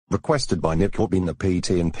Requested by Nick Corbin, the PT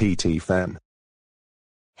and PT fan.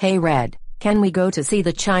 Hey Red, can we go to see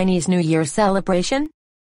the Chinese New Year celebration?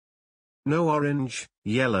 No, orange,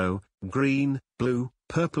 yellow, green, blue,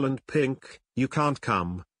 purple and pink, you can't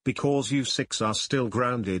come, because you six are still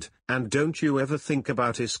grounded, and don't you ever think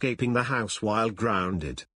about escaping the house while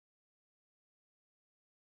grounded.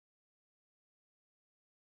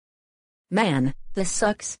 Man, this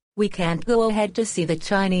sucks. We can't go ahead to see the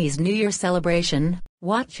Chinese New Year celebration.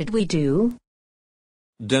 What should we do?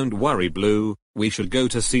 Don't worry, Blue, we should go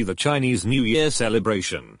to see the Chinese New Year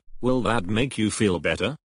celebration. Will that make you feel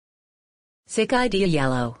better? Sick idea,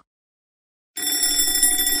 Yellow.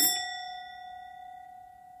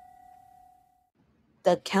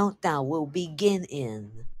 The countdown will begin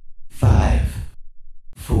in 5,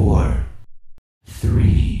 4,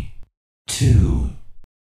 3, 2,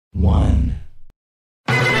 1.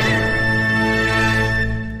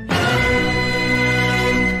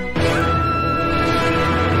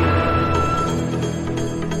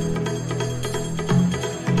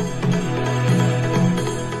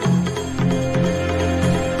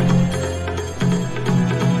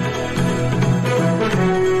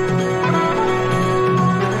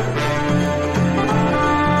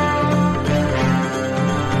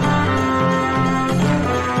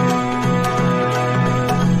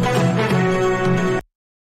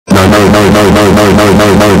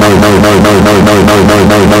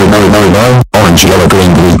 Orange, yellow,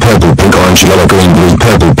 green, blue, purple, pink, orange, yellow, green, blue,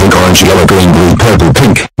 purple, pink, orange, yellow, green, blue, purple,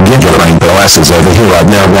 pink. Get your rainbow asses over here right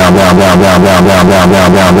now.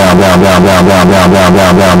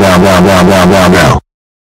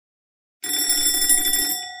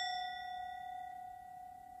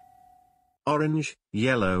 Orange,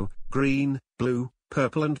 yellow, green, blue,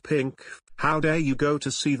 purple and pink. How dare you go to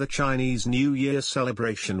see the Chinese New Year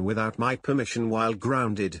celebration without my permission while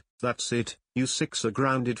grounded? That's it, you six are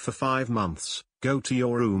grounded for 5 months. Go to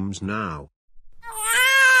your rooms now.